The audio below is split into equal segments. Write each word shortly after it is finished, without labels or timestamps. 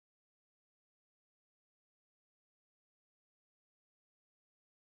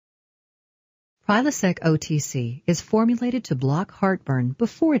Prilosec OTC is formulated to block heartburn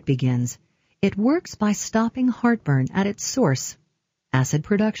before it begins. It works by stopping heartburn at its source, acid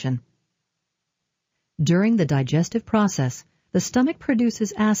production. During the digestive process, the stomach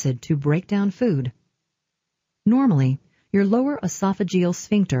produces acid to break down food. Normally, your lower esophageal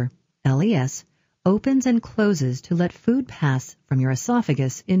sphincter, LES, opens and closes to let food pass from your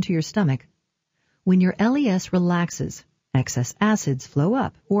esophagus into your stomach. When your LES relaxes, excess acids flow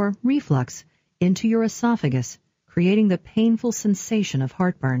up, or reflux, into your esophagus, creating the painful sensation of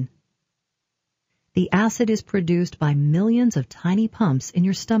heartburn. The acid is produced by millions of tiny pumps in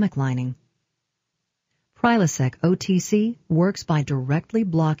your stomach lining. Prilosec OTC works by directly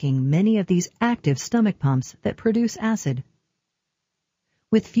blocking many of these active stomach pumps that produce acid.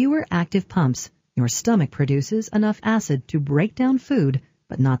 With fewer active pumps, your stomach produces enough acid to break down food,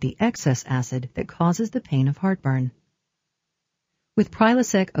 but not the excess acid that causes the pain of heartburn. With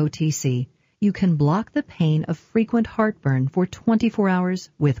Prilosec OTC, you can block the pain of frequent heartburn for 24 hours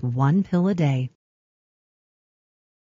with one pill a day.